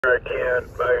I can't.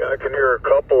 I can hear a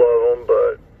couple of them,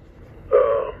 but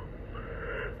I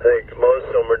think most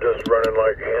of them are just running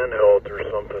like handhelds or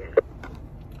something.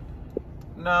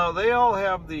 No, they all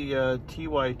have the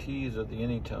TYTs or the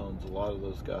Anytones, a lot of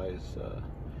those guys.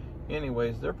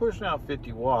 Anyways, they're pushing out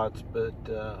 50 watts, but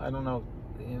I don't know.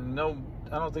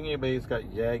 I don't think anybody's got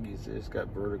Yagis. They just got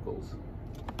verticals.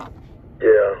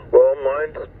 Yeah, well,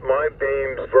 my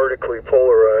beam's vertically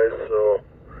polarized, so.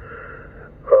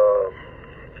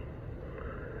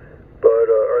 But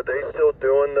are they still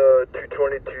doing the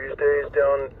 220 Tuesdays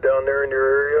down there in your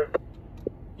area?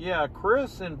 Yeah,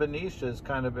 Chris and Benicia has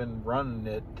kind of been running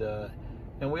it,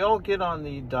 and we all get on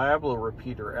the Diablo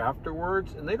repeater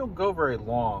afterwards, and they don't go very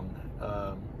long,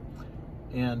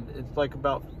 and it's like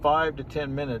about 5 to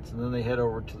 10 minutes, and then they head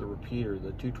over to the repeater,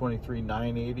 the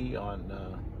 223-980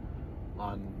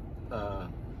 on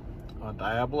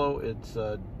Diablo. It's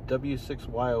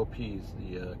W6YOP is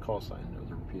the call sign of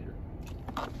the repeater.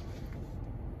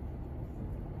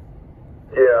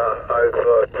 Yeah, I've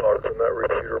talked on that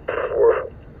repeater before.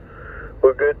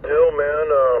 Well, good deal, man.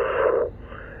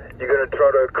 You gonna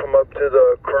try to come up to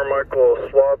the Carmichael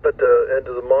swap at the end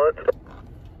of the month?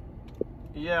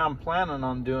 Yeah, I'm planning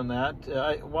on doing that.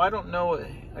 I don't know.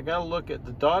 I got to look at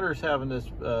the daughter's having this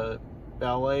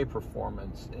ballet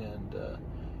performance, and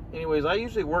anyways, I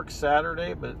usually work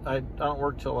Saturday, but I don't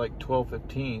work till like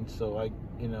 12:15. So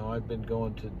I've been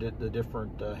going to the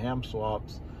different ham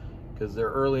swaps because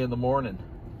they're early in the morning.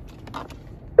 I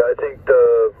think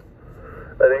the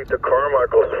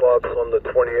Carmichael swap's on the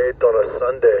 28th on a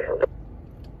Sunday.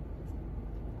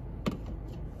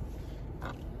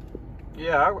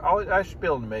 Yeah, I should be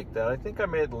able to make that. I think I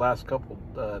made it the last couple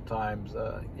times.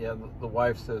 Yeah, the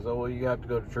wife says, "Oh, well, you have to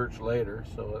go to church later."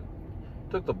 So it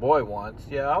took the boy once.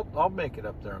 Yeah, I'll make it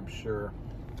up there, I'm sure.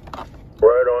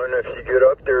 Right on. If you get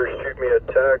up there, shoot me a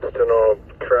text and I'll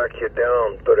track you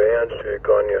down, put a handshake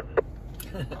on you.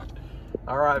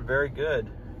 All right, very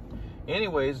good.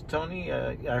 Anyways, Tony,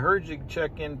 I heard you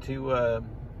check into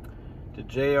to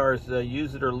JR's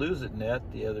Use It or Lose It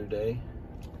net the other day.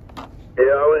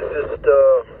 Yeah, I was just,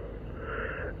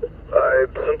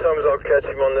 sometimes I'll catch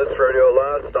him on this radio.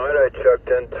 Last night I checked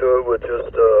into it with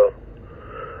just a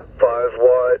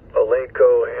 5-watt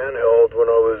Alinco handheld when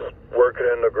I was working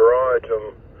in the garage.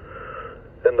 I'm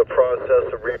in the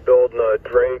process of rebuilding a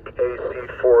Drake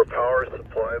AC4 power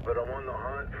supply, but I'm on the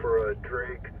hunt for a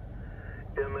Drake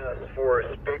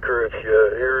MS4 speaker. If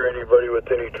you hear anybody with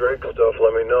any Drake stuff,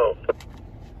 let me know.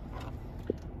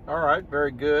 All right,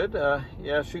 very good.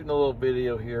 Yeah, shooting a little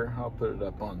video here. I'll put it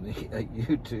up on the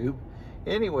YouTube.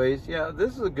 Anyways, yeah,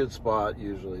 this is a good spot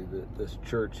usually, this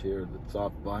church here that's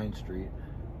off Vine Street.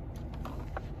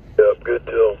 Yep, good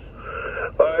deal.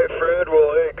 All right, Fred,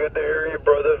 well, hey, good to hear you,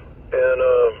 brother. And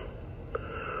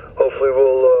hopefully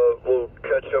we'll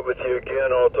catch up with you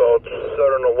again. I'll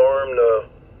set an alarm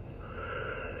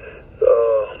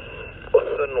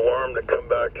to come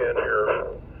back in here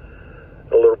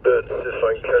a little bit, see if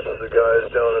I can catch the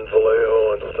guys down in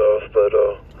Vallejo and stuff. But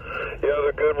you have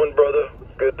a good one, brother.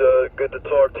 Good to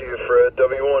talk to you, Fred.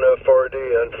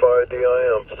 W1FRD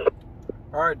N5DIM.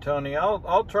 All right, Tony.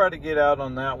 I'll try to get out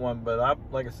on that one, but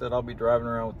like I said, I'll be driving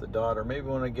around with the daughter. Maybe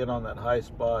when I get on that high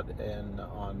spot and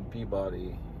on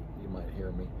Peabody, you might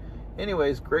hear me.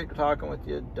 Anyways, great talking with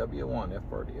you.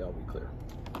 W1FRD. I'll be clear.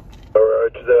 All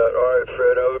right, to that. All right,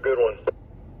 Fred. Have a good one.